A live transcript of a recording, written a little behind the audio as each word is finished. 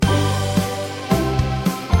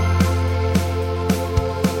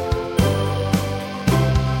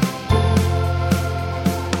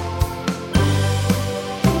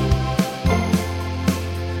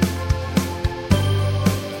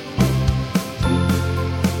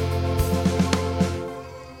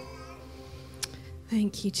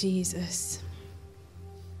Thank you, Jesus.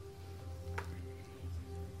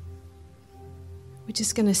 We're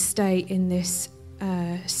just going to stay in this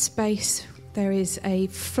space. There is a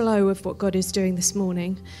flow of what God is doing this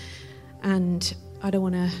morning, and I don't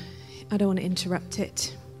want to interrupt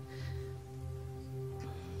it.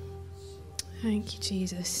 Thank you,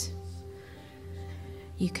 Jesus.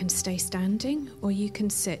 You can stay standing or you can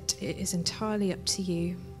sit. It is entirely up to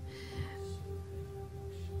you.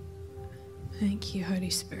 Thank you,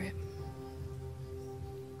 Holy Spirit.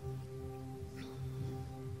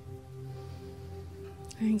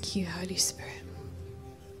 Thank you, Holy Spirit.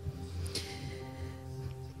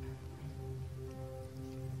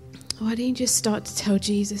 Why don't you just start to tell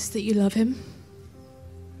Jesus that you love him?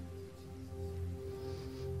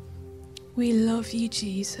 We love you,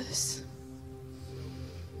 Jesus.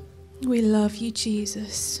 We love you,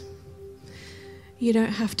 Jesus. You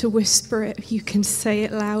don't have to whisper it. You can say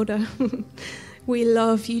it louder. We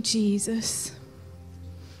love you, Jesus.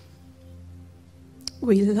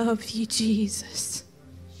 We love you, Jesus.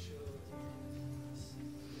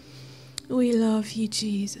 We love you,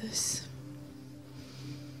 Jesus.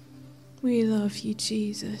 We love you,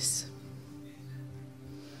 Jesus.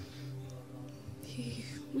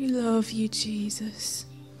 We love you, Jesus.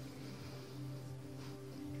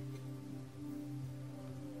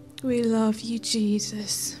 We love you,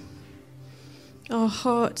 Jesus. Our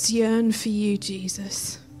hearts yearn for you,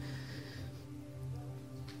 Jesus.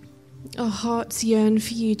 Our hearts yearn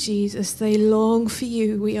for you, Jesus. They long for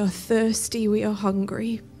you. We are thirsty. We are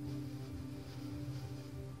hungry.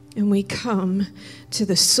 And we come to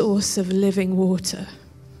the source of living water.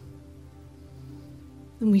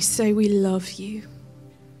 And we say, we love you.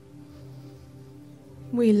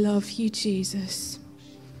 We love you, Jesus.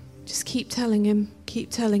 Just keep telling him. Keep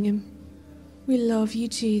telling him. We love you,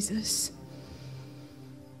 Jesus.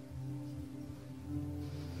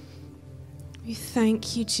 We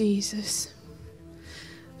thank you, Jesus,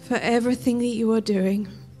 for everything that you are doing.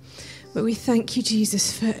 But we thank you,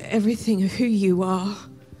 Jesus, for everything of who you are.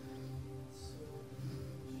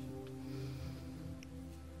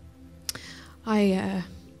 I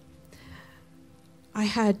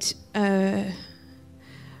had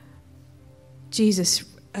Jesus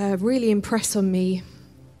really impress on me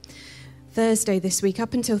Thursday this week.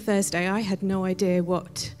 Up until Thursday, I had no idea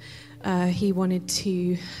what he wanted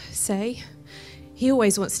to say. He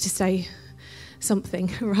always wants to say something,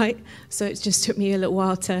 right? So it just took me a little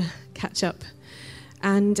while to catch up.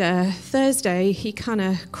 And Thursday, he kind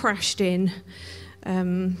of crashed in.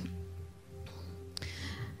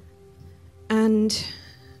 And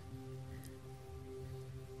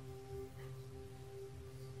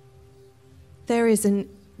there is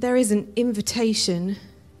an invitation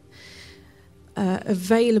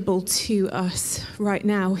available to us right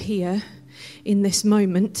now here in this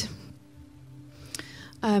moment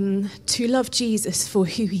to love Jesus for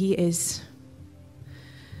who he is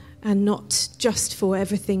and not just for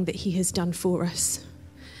everything that he has done for us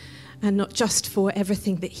and not just for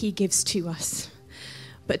everything that he gives to us,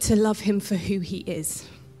 but to love him for who he is.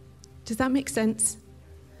 Does that make sense?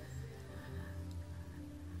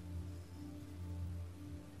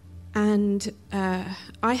 And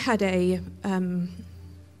I had a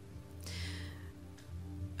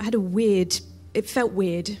weird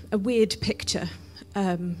picture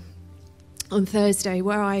on Thursday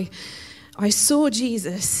where I saw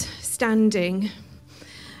Jesus standing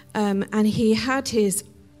and he had his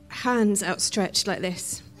hands outstretched like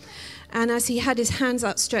this. And as he had his hands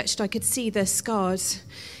outstretched, I could see the scars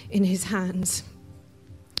in his hands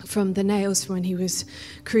from the nails from when he was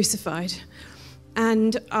crucified.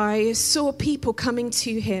 And I saw people coming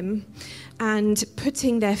to him and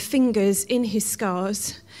putting their fingers in his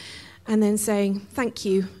scars and then saying, thank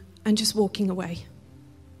you, and just walking away.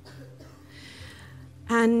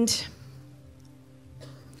 And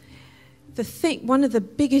one of the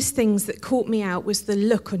biggest things that caught me out was the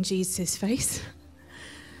look on Jesus' face.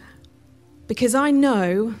 Because I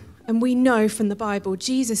know, and we know from the Bible,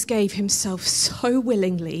 Jesus gave himself so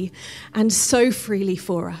willingly and so freely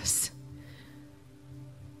for us.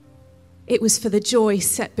 It was for the joy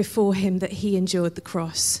set before him that he endured the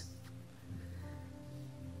cross.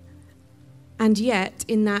 And yet,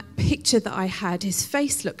 in that picture that I had, his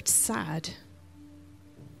face looked sad.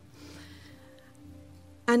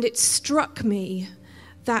 And it struck me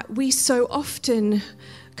that we so often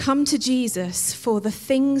come to Jesus for the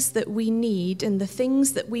things that we need and the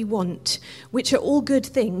things that we want, which are all good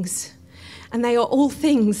things. And they are all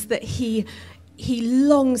things that he he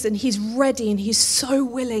longs and he's ready and he's so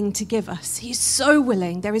willing to give us. He's so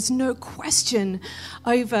willing. There is no question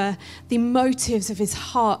over the motives of his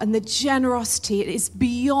heart and the generosity. It is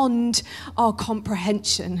beyond our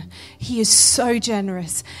comprehension. He is so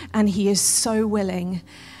generous and he is so willing.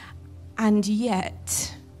 And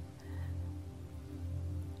yet,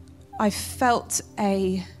 I felt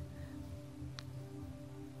a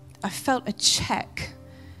check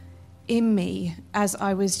in me as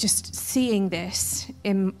I was just seeing this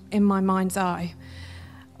in my mind's eye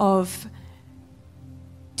of,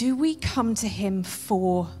 do we come to him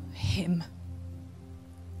for him?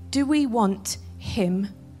 Do we want him?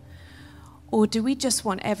 Or do we just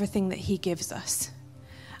want everything that he gives us?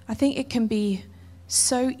 I think it can be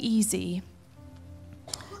so easy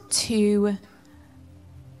to...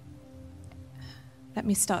 Let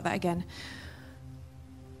me start that again.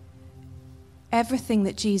 Everything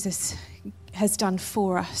that Jesus has done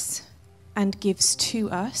for us and gives to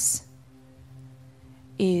us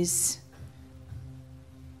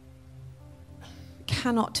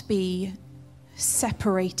cannot be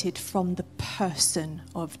separated from the person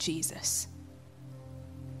of Jesus.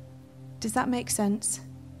 Does that make sense?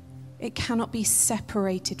 It cannot be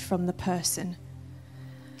separated from the person.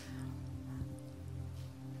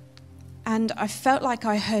 And I felt like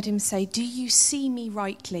I heard him say, "Do you see me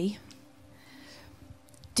rightly?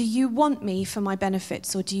 Do you want me for my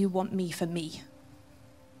benefits, or do you want me for me?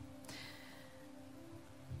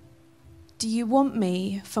 Do you want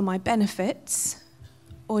me for my benefits,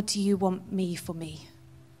 or do you want me for me?"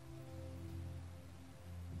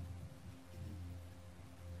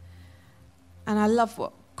 And I love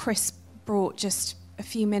what Chris brought just a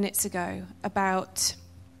few minutes ago about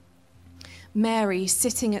Mary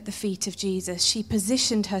sitting at the feet of Jesus. She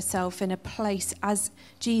positioned herself in a place as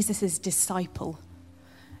Jesus' disciple.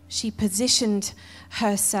 She positioned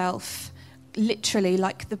herself literally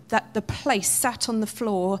like the place sat on the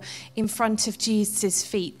floor in front of Jesus'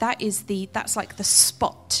 feet. That's like the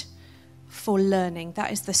spot for learning.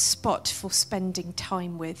 That is the spot for spending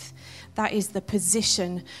time with. That is the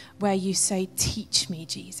position where you say, "Teach me,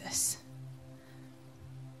 Jesus.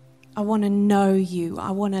 I want to know you.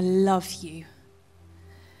 I want to love you."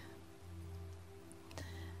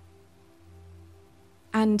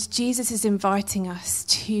 And Jesus is inviting us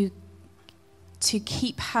to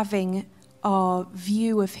keep having our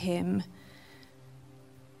view of him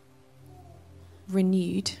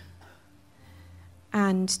renewed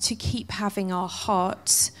and to keep having our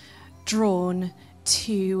hearts drawn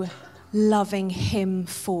to loving him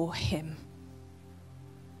for him.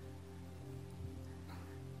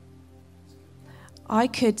 I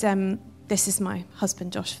could, this is my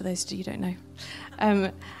husband Josh, for those of you who don't know,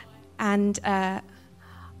 and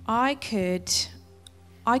I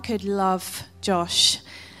could love Josh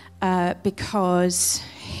because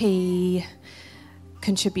he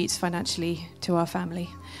contributes financially to our family.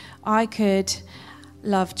 I could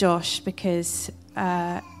love Josh because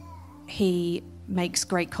he makes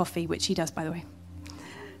great coffee, which he does, by the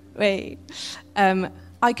way.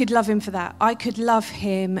 I could love him for that. I could love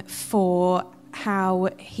him for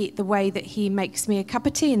the way that he makes me a cup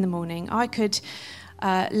of tea in the morning. I could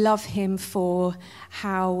love him for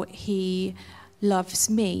how he loves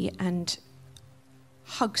me and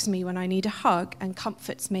hugs me when I need a hug and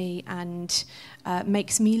comforts me and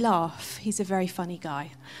makes me laugh. He's a very funny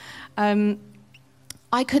guy.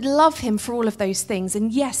 I could love him for all of those things,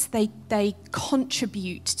 and yes, they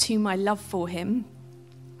contribute to my love for him,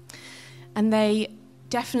 and they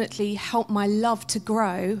definitely help my love to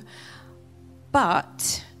grow,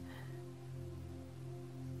 but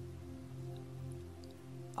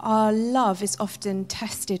our love is often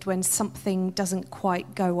tested when something doesn't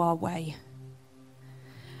quite go our way.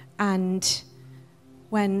 And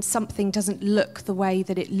when something doesn't look the way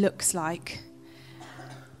that it looks like.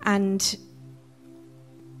 And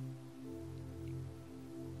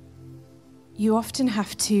you often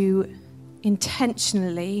have to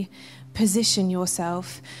intentionally position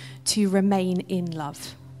yourself to remain in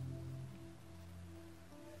love.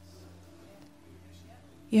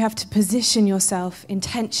 You have to position yourself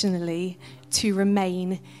intentionally to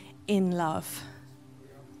remain in love.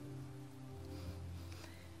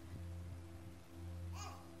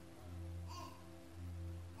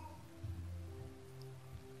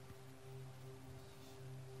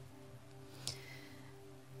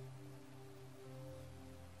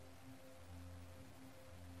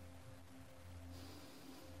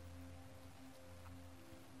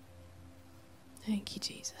 Thank you,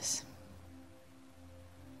 Jesus.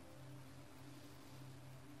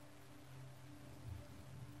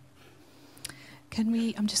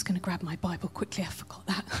 I'm just going to grab my Bible quickly, I forgot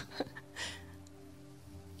that.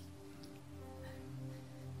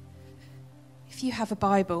 If you have a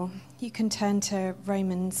Bible, you can turn to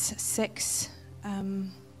Romans 6.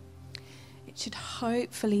 It should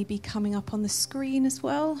hopefully be coming up on the screen as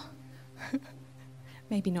well.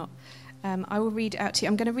 Maybe not. I will read it out to you.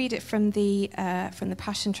 I'm going to read it from the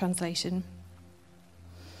Passion Translation.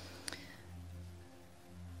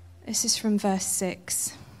 This is from verse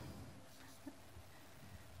 6.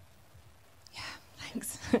 Yeah,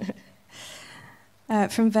 thanks.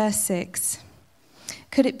 From verse 6.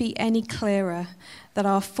 Could it be any clearer that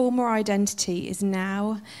our former identity is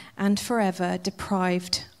now and forever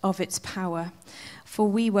deprived of its power? For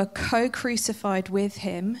we were co-crucified with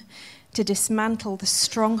him to dismantle the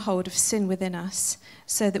stronghold of sin within us,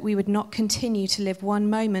 so that we would not continue to live one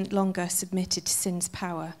moment longer submitted to sin's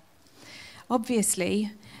power.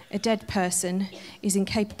 Obviously, a dead person is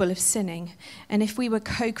incapable of sinning, and if we were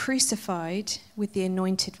co-crucified with the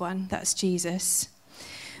Anointed One, that's Jesus,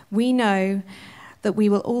 we know that we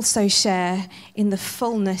will also share in the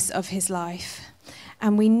fullness of his life.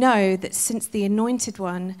 And we know that since the Anointed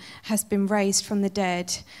One has been raised from the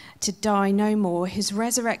dead to die no more, his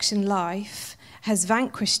resurrection life has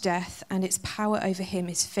vanquished death, and its power over him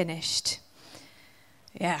is finished.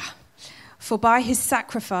 Yeah. For by his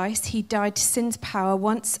sacrifice he died to sin's power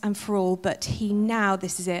once and for all, but he now,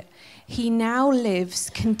 this is it, he now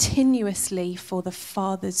lives continuously for the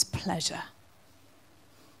Father's pleasure.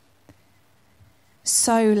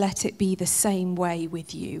 So let it be the same way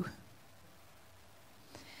with you.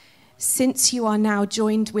 Since you are now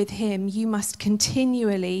joined with him, you must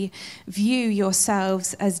continually view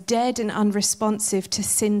yourselves as dead and unresponsive to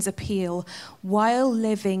sin's appeal, while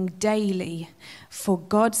living daily for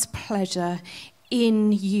God's pleasure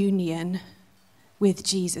in union with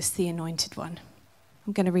Jesus, the Anointed One.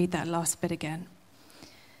 I'm going to read that last bit again.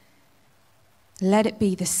 Let it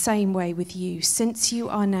be the same way with you. Since you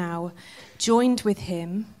are now joined with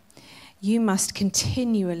him, you must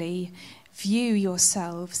continually view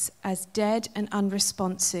yourselves as dead and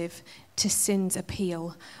unresponsive to sin's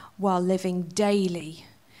appeal, while living daily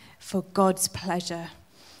for God's pleasure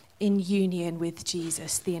in union with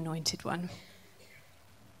Jesus, the Anointed One.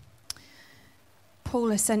 Paul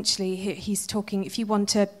essentially, he's talking, if you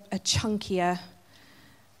want a chunkier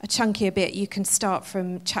bit, you can start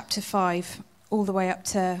from chapter 5 all the way up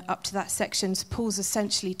to that section. So Paul's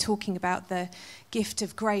essentially talking about the gift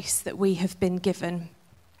of grace that we have been given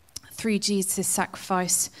through Jesus'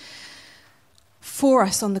 sacrifice for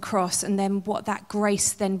us on the cross, and then what that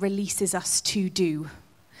grace then releases us to do.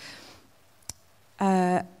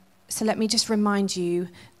 So let me just remind you,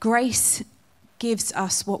 grace gives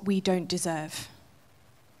us what we don't deserve.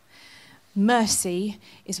 Mercy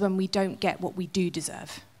is when we don't get what we do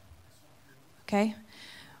deserve. Okay?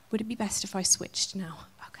 Would it be best if I switched now?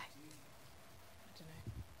 Okay. I don't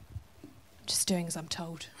know. I'm just doing as I'm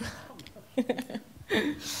told.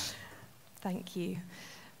 Thank you.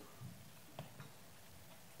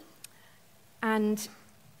 And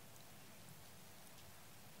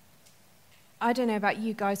I don't know about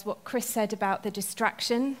you guys, what Chris said about the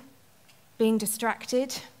distraction, being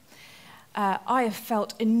distracted. I have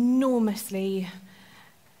felt enormously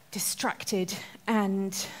distracted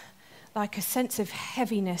and like a sense of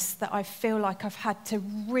heaviness that I feel like I've had to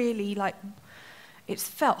really, it's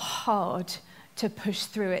felt hard to push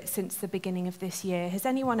through it since the beginning of this year. Has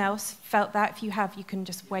anyone else felt that? If you have, you can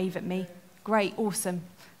just wave at me. Great, awesome.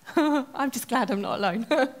 I'm just glad I'm not alone.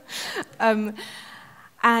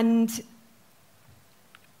 And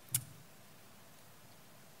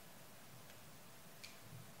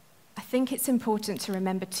I think it's important to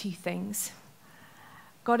remember two things.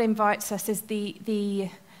 God invites us as the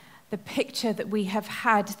picture that we have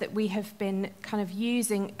had, that we have been kind of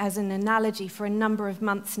using as an analogy for a number of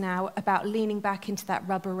months now, about leaning back into that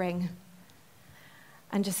rubber ring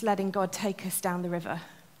and just letting God take us down the river.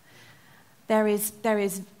 There is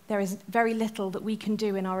very little that we can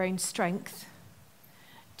do in our own strength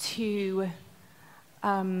to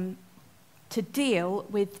deal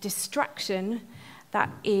with distraction that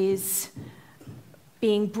is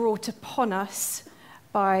being brought upon us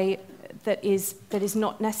by that is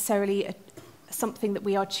not necessarily something that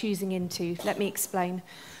we are choosing into. Let me explain.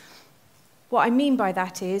 What I mean by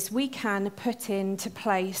that is we can put into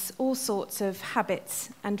place all sorts of habits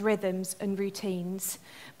and rhythms and routines,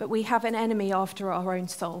 but we have an enemy after our own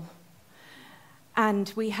soul.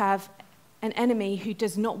 And we have an enemy who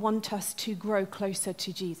does not want us to grow closer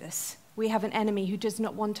to Jesus. We have an enemy who does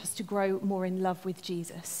not want us to grow more in love with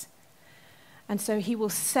Jesus. And so he will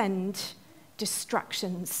send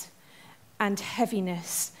distractions and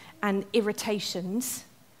heaviness and irritations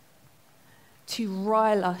to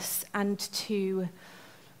rile us and to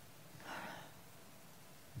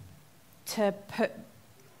to put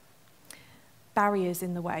barriers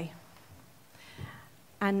in the way.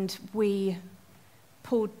 And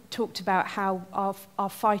Paul talked about how our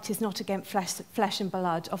fight is not against flesh and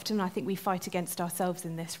blood. Often I think we fight against ourselves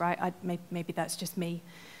in this, right? Maybe that's just me.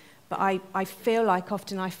 But I feel like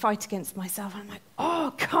often I fight against myself. I'm like,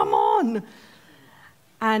 oh, come on.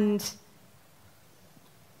 And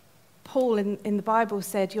Paul in the Bible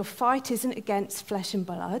said, your fight isn't against flesh and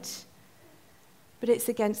blood, but it's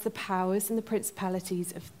against the powers and the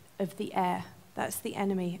principalities of the air. That's the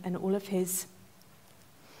enemy and all of his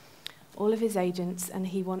agents, and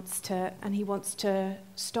he wants to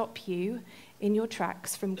stop you in your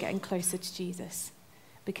tracks from getting closer to Jesus,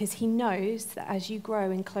 because he knows that as you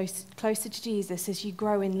grow in closer to Jesus, as you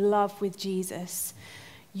grow in love with Jesus,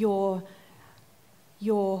 your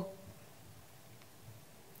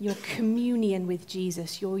communion with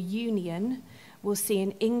Jesus, your union, will see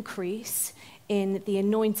an increase in the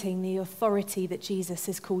anointing, the authority that Jesus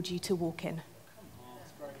has called you to walk in.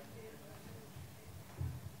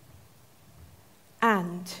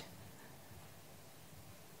 And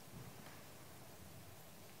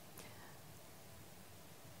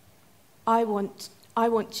I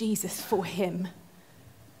want Jesus for him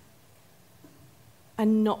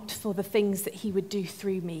and not for the things that he would do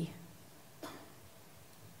through me.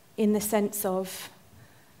 In the sense of,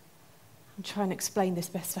 I'm trying to explain this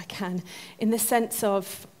best I can, in the sense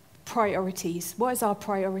of priorities. What is our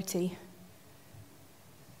priority?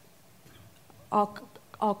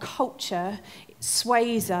 Our culture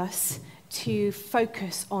sways us to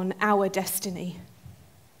focus on our destiny,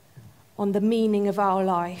 on the meaning of our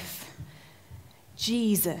life.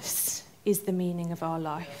 Jesus is the meaning of our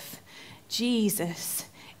life. Jesus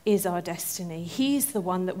is our destiny. He's the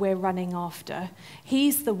one that we're running after.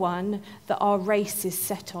 He's the one that our race is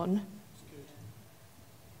set on.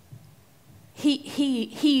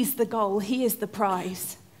 He's the goal. He is the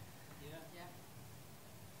prize.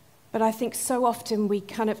 But I think so often we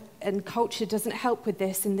and culture doesn't help with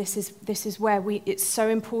this, and this is where it's so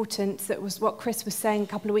important. That was what Chris was saying a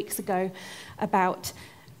couple of weeks ago about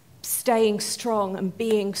staying strong and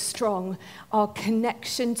being strong. Our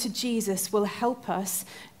connection to Jesus will help us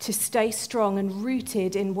to stay strong and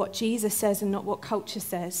rooted in what Jesus says and not what culture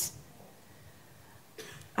says.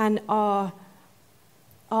 And my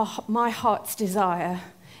heart's desire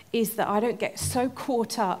is that I don't get so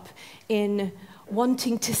caught up in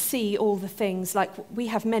wanting to see all the things. Like, we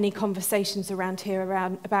have many conversations around here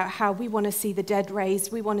about how we want to see the dead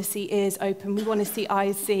raised, we want to see ears open, we want to see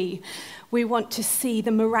eyes see, we want to see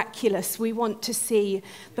the miraculous, we want to see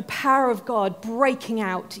the power of God breaking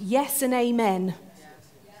out. Yes and amen.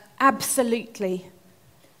 Absolutely.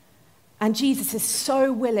 And Jesus is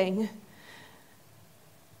so willing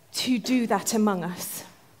to do that among us.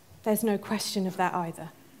 There's no question of that either.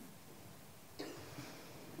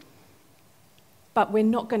 But we're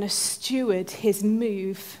not going to steward his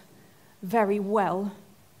move very well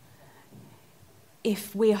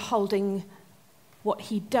if we're holding what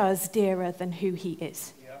he does dearer than who he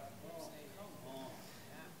is.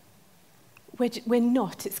 We're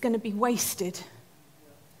not. It's going to be wasted.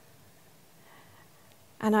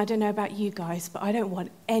 And I don't know about you guys, but I don't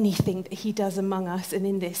want anything that he does among us and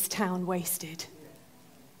in this town wasted.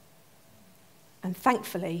 And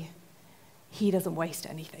thankfully, he doesn't waste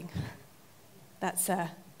anything. That's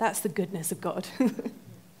the goodness of God.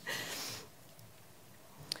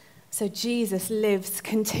 So Jesus lives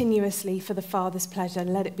continuously for the Father's pleasure.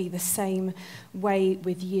 Let it be the same way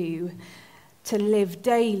with you, to live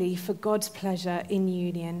daily for God's pleasure in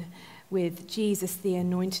union with Jesus, the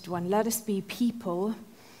Anointed One. Let us be people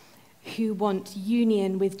who want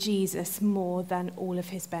union with Jesus more than all of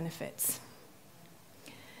his benefits.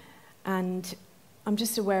 And I'm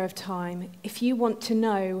just aware of time. If you want to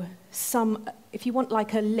know if you want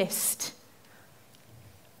like a list,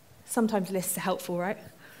 sometimes lists are helpful, right?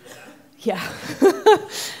 Yeah.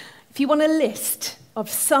 If you want a list of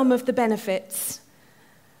some of the benefits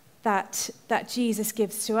that Jesus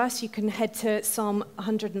gives to us, you can head to Psalm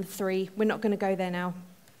 103. We're not going to go there now.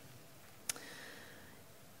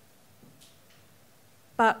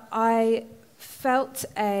 But I felt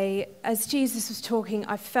as Jesus was talking,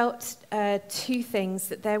 I felt two things.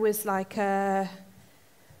 That there was like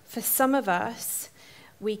for some of us,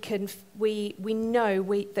 we know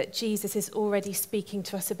that Jesus is already speaking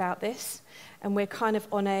to us about this, and we're kind of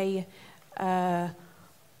on a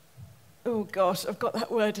oh gosh, I've got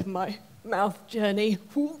that word in my mouth, journey.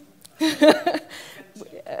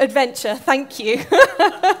 Adventure, thank you.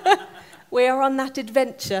 We are on that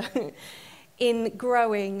adventure in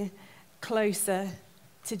growing closer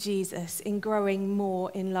to Jesus, in growing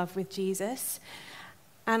more in love with Jesus.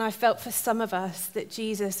 And I felt for some of us that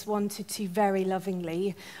Jesus wanted to very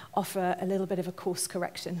lovingly offer a little bit of a course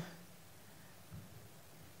correction.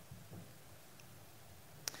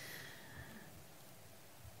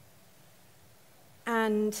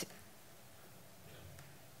 And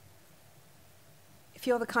if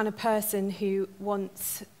you're the kind of person who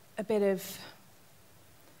wants a bit of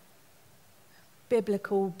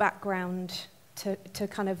biblical background to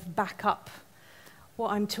kind of back up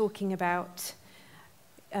what I'm talking about,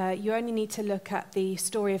 you only need to look at the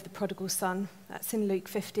story of the prodigal son. That's in Luke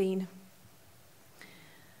 15.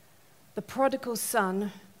 The prodigal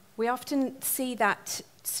son, we often see that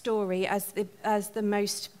story as the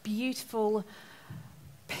most beautiful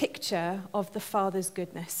picture of the Father's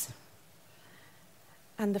goodness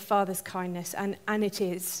and the Father's kindness, and it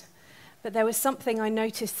is. But there was something I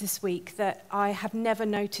noticed this week that I have never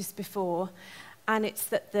noticed before, and it's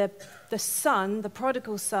that the son, the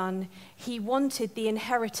prodigal son, he wanted the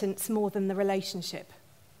inheritance more than the relationship.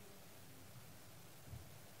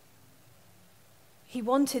 He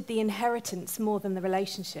wanted the inheritance more than the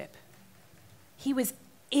relationship. He was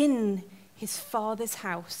in his father's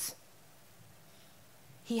house.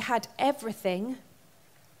 He had everything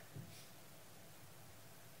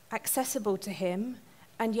accessible to him,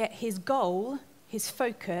 and yet his goal, his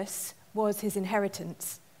focus, was his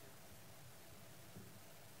inheritance.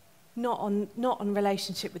 Not on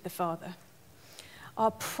relationship with the Father.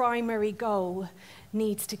 Our primary goal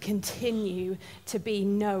needs to continue to be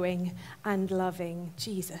knowing and loving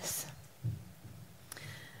Jesus.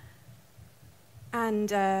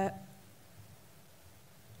 And I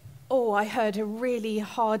heard a really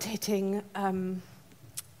hard-hitting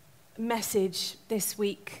message this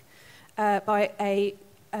week by a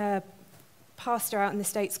pastor out in the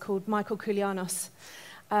States called Michael Koulianos.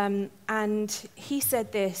 And he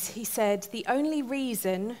said this. He said, the only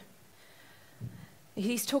reason,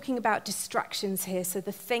 he's talking about distractions here, so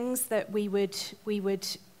the things that we would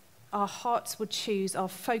our hearts would choose, our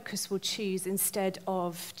focus would choose instead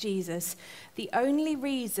of Jesus. The only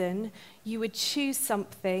reason you would choose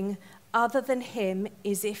something other than him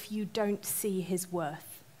is if you don't see his worth.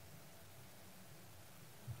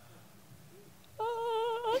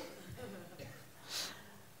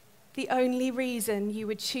 The only reason you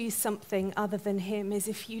would choose something other than him is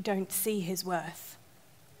if you don't see his worth.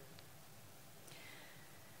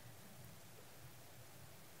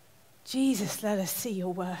 Jesus, let us see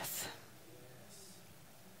your worth.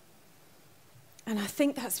 And I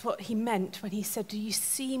think that's what he meant when he said, do you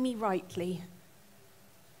see me rightly?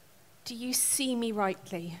 Do you see me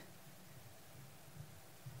rightly?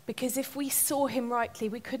 Because if we saw him rightly,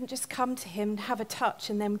 we couldn't just come to him, have a touch,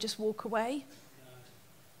 and then just walk away.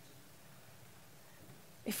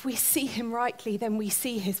 If we see him rightly, then we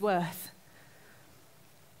see his worth.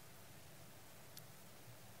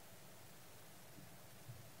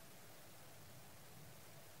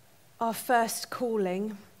 Our first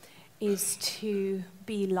calling is to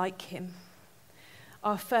be like him.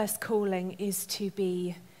 Our first calling is to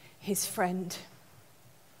be his friend.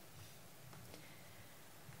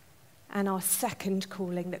 And our second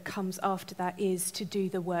calling that comes after that is to do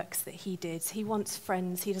the works that he did. He wants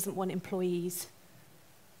friends. He doesn't want employees.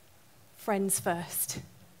 Friends first.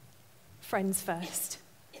 Friends first.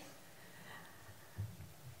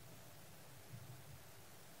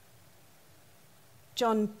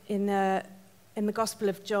 John, in the Gospel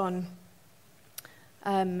of John,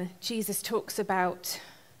 Jesus talks about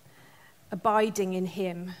abiding in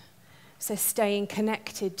him, so staying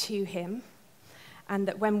connected to him, and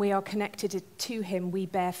that when we are connected to him, we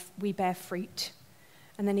bear fruit.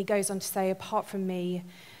 And then he goes on to say, apart from me,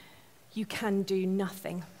 you can do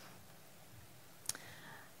nothing.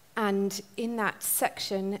 And in that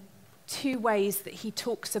section, 2 ways that he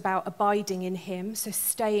talks about abiding in him, so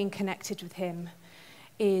staying connected with him,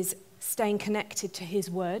 is staying connected to his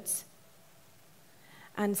words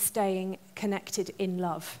and staying connected in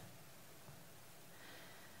love.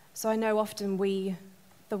 So I know often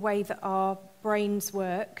the way that our brains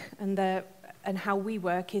work and how we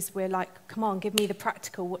work is we're like, come on, give me the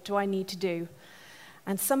practical, what do I need to do?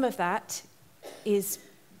 And some of that is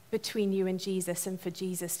between you and Jesus and for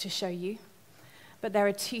Jesus to show you. But there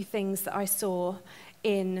are 2 things that I saw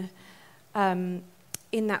in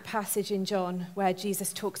that passage in John where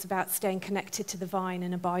Jesus talks about staying connected to the vine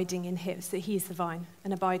and abiding in him, so that he is the vine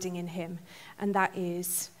and abiding in him. And that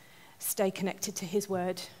is stay connected to his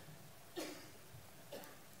word.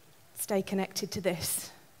 Stay connected to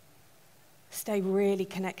this. Stay really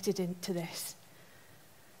connected into this.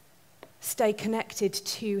 Stay connected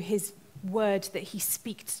to his word that he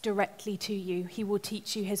speaks directly to you. He will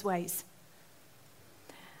teach you his ways.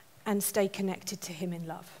 and stay connected to him in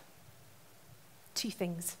love. Two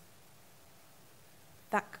things.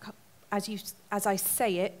 That, as I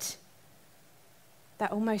say it,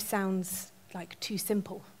 that almost sounds like too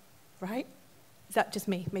simple, right? Is that just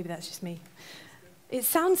me? Maybe that's just me. It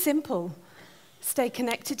sounds simple. Stay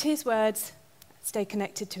connected to his words, stay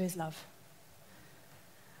connected to his love.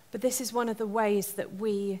 But this is one of the ways that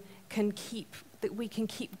we can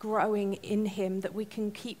keep growing in him, that we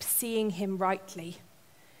can keep seeing him rightly,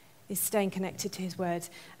 is staying connected to his words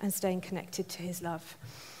and staying connected to his love.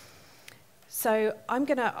 So I'm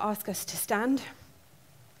going to ask us to stand.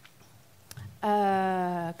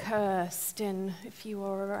 Kirsten, if you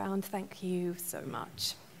are around, thank you so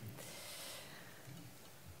much.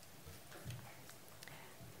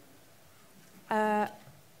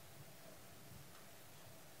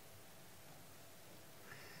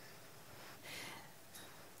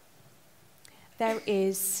 There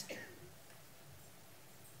is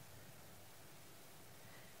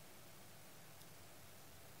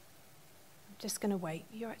I'm just going to wait.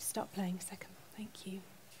 You're right to start playing a second. Thank you.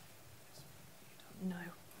 No.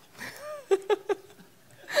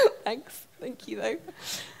 Thanks. Thank you, though.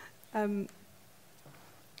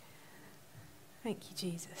 Thank you,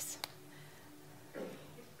 Jesus.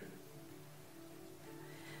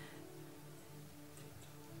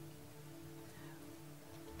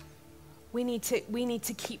 We need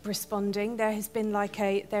to keep responding. There has been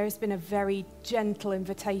a very gentle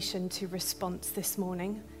invitation to response this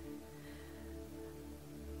morning.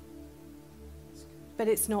 But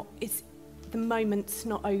the moment's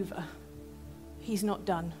not over. He's not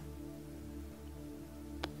done.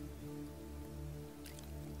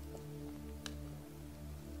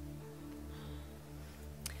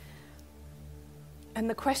 And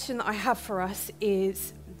the question that I have for us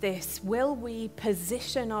is this: will we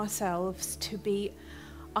position ourselves to be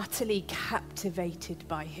utterly captivated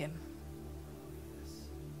by him?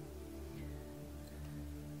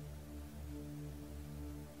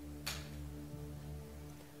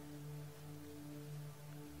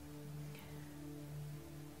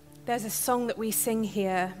 There's a song that we sing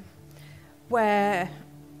here where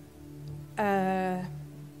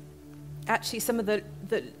actually some of the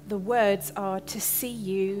words are to see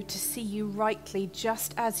you rightly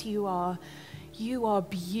just as you are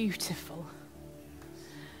beautiful.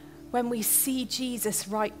 When we see Jesus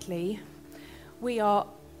rightly, we are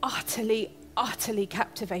utterly, utterly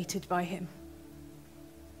captivated by him.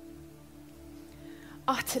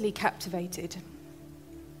 Utterly captivated.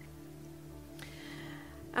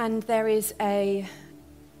 And there is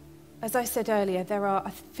as I said earlier,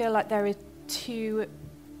 I feel like there are two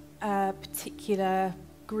particular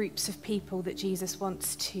groups of people that Jesus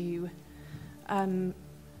wants to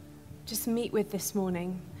just meet with this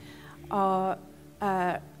morning. For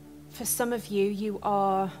some of you, you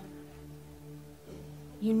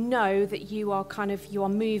know that you are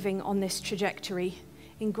moving on this trajectory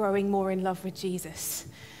in growing more in love with Jesus,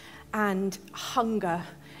 and hunger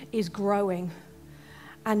is growing.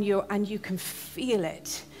 And you can feel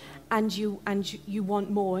it, and you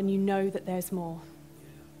want more, and you know that there's more.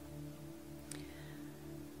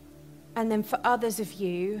 And then for others of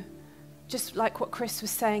you, just like what Chris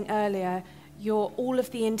was saying earlier, all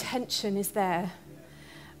of the intention is there,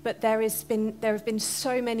 but there have been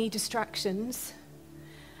so many distractions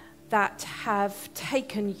that have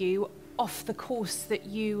taken you off the course that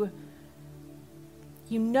you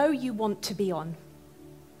know you want to be on.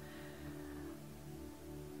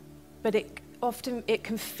 But it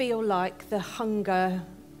can feel like the hunger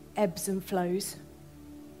ebbs and flows.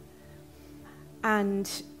 And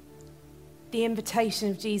the invitation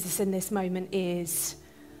of Jesus in this moment is,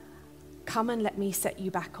 come and let me set you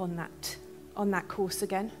back on that course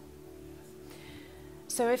again.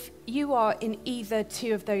 So if you are in either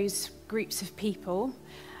two of those groups of people,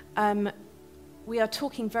 we are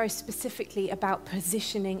talking very specifically about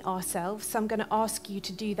positioning ourselves. So I'm going to ask you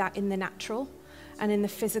to do that in the natural and in the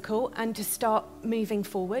physical, and to start moving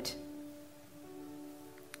forward.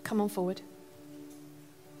 Come on forward.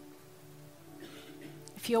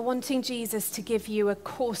 If you're wanting Jesus to give you a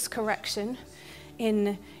course correction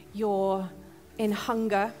in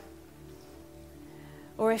hunger,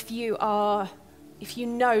 or if you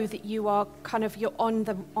know that you are you're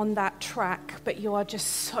on that track, but you are just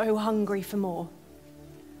so hungry for more.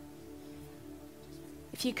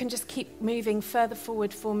 If you can just keep moving further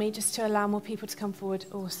forward for me, just to allow more people to come forward.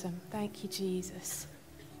 Awesome. Thank you, Jesus.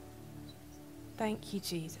 Thank you,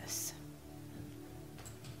 Jesus.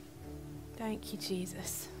 Thank you,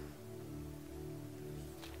 Jesus.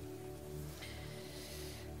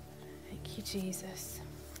 Thank you, Jesus.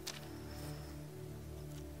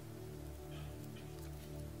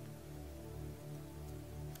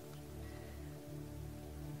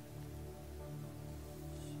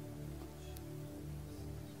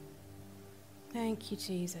 Thank you,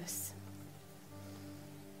 Jesus.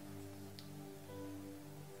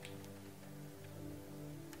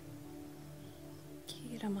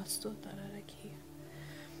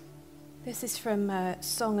 This is from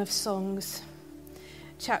Song of Songs,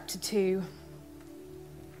 chapter 2.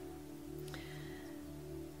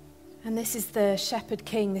 And this is the Shepherd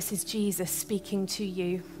King. This is Jesus speaking to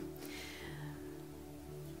you.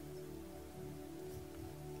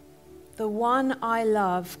 The one I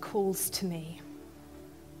love calls to me.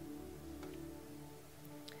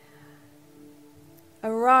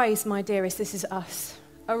 Arise, my dearest. This is us.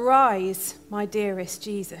 Arise, my dearest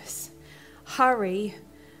Jesus. Hurry,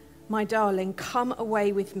 my darling, come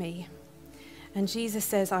away with me. And Jesus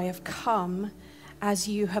says, I have come as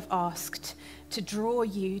you have asked, to draw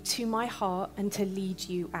you to my heart and to lead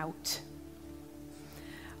you out.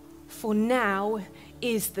 For now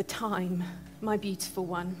is the time, my beautiful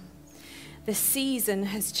one. The season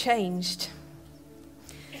has changed.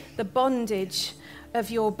 The bondage of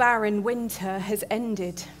your barren winter has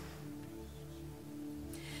ended.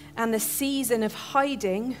 And the season of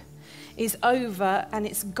hiding is over and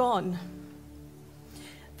it's gone.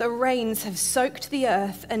 The rains have soaked the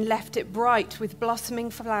earth and left it bright with blossoming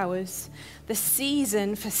flowers. The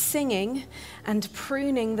season for singing and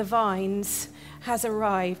pruning the vines has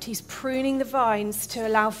arrived. He's pruning the vines to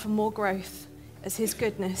allow for more growth as his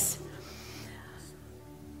goodness.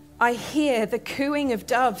 I hear the cooing of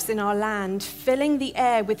doves in our land, filling the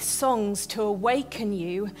air with songs to awaken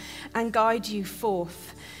you and guide you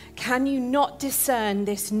forth. Can you not discern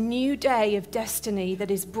this new day of destiny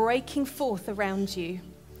that is breaking forth around you?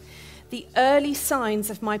 The early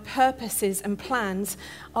signs of my purposes and plans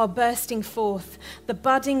are bursting forth. The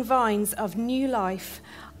budding vines of new life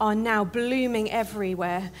are now blooming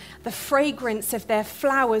everywhere. The fragrance of their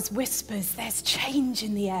flowers whispers, there's change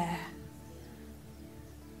in the air.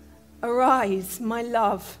 Arise, my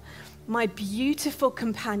love, my beautiful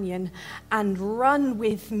companion, and run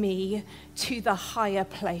with me to the higher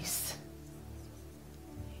place.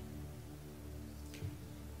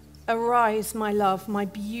 Arise, my love, my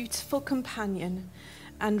beautiful companion,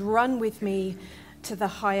 and run with me to the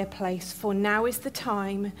higher place. For now is the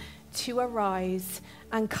time to arise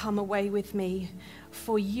and come away with me.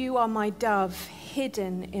 For you are my dove,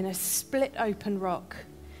 hidden in a split open rock.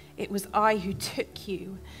 It was I who took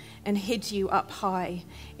you and hid you up high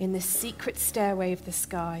in the secret stairway of the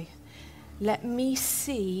sky. Let me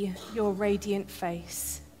see your radiant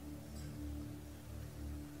face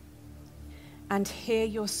and hear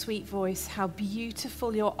your sweet voice, how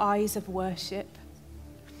beautiful your eyes of worship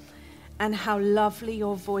and how lovely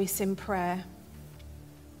your voice in prayer.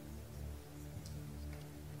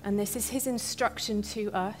 And this is his instruction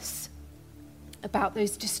to us about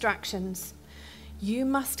those distractions. You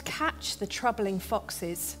must catch the troubling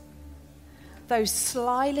foxes, those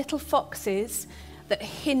sly little foxes that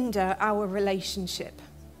hinder our relationship.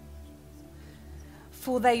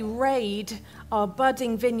 For they raid our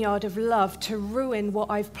budding vineyard of love to ruin what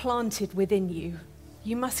I've planted within you.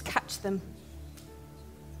 You must catch them.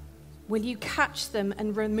 Will you catch them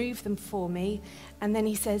and remove them for me? And then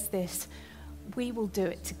he says this, we will do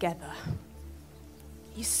it together.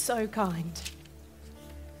 He's so kind.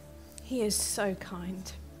 He is so kind.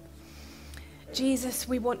 Jesus,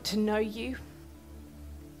 we want to know you.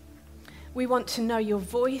 We want to know your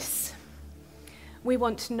voice. We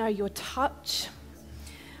want to know your touch.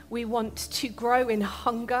 We want to grow in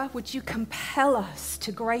hunger. Would you compel us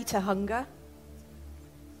to greater hunger?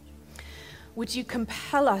 Would you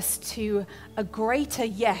compel us to a greater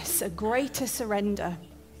yes, a greater surrender?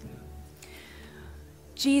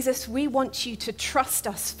 Jesus, we want you to trust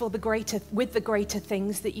us with the greater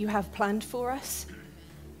things that you have planned for us.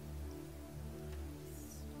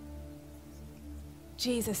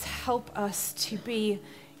 Jesus, help us to be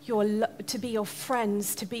your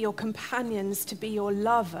friends, to be your companions, to be your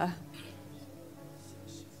lover.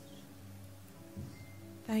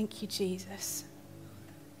 Thank you, Jesus.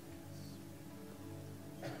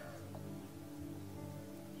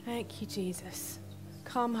 Thank you, Jesus.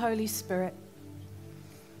 Come, Holy Spirit.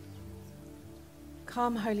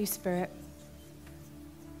 Come, Holy Spirit.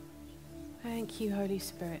 Thank you, Holy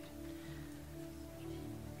Spirit.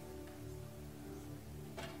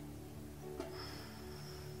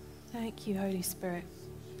 Thank you, Holy Spirit.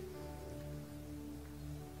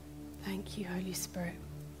 Thank you, Holy Spirit.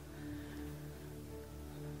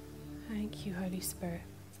 Thank you, Holy Spirit.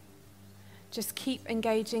 Just keep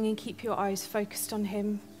engaging and keep your eyes focused on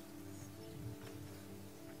him.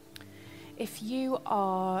 If you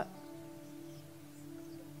are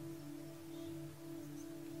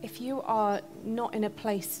not in a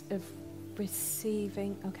place of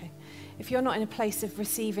receiving, okay. If you're not in a place of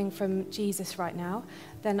receiving from Jesus right now,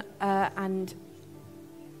 then and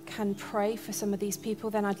can pray for some of these people,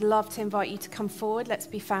 then I'd love to invite you to come forward. Let's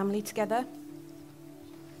be family together.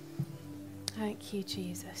 Thank you,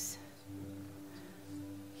 Jesus.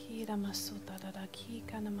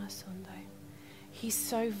 He's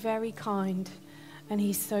so very kind and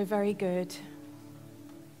he's so very good.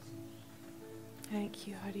 Thank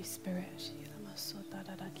you, Holy Spirit.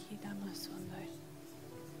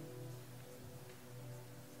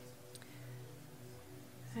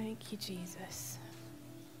 Thank you, Jesus.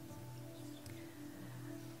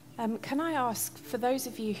 Can I ask, for those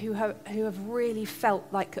of you who have really felt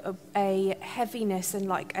like a heaviness and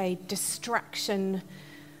like a distraction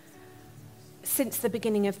since the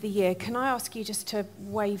beginning of the year, can I ask you just to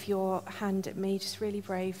wave your hand at me, just really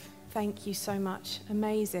brave? Thank you so much.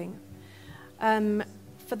 Amazing.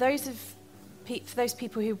 For those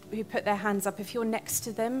people who put their hands up, if you're next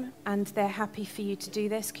to them and they're happy for you to do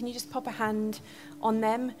this, can you just pop a hand on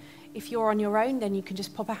them? If you're on your own, then you can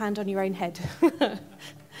just pop a hand on your own head.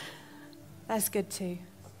 That's good too.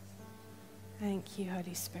 Thank you,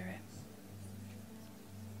 Holy Spirit.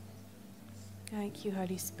 Thank you,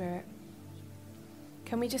 Holy Spirit.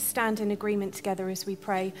 Can we just stand in agreement together as we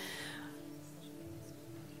pray?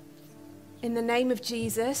 In the name of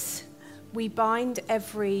Jesus, we bind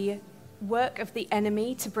every work of the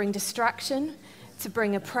enemy to bring distraction, to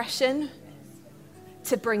bring oppression,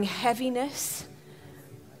 to bring heaviness,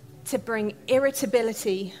 to bring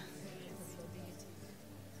irritability.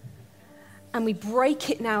 And we break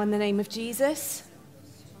it now in the name of Jesus.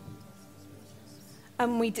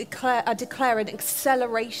 And I declare an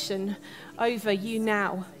acceleration over you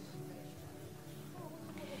now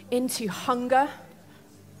into hunger,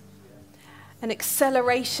 an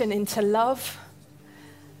acceleration into love,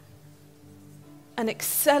 an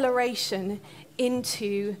acceleration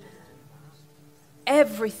into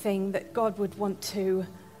everything that God would want to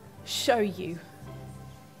show you.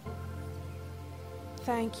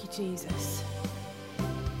 Thank you, Jesus.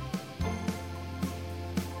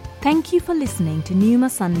 Thank you for listening to Pneuma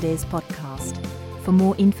Sundays podcast. For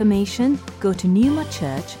more information, go to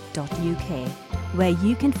pneumachurch.uk, where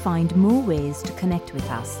you can find more ways to connect with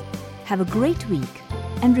us. Have a great week,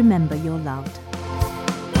 and remember you're loved.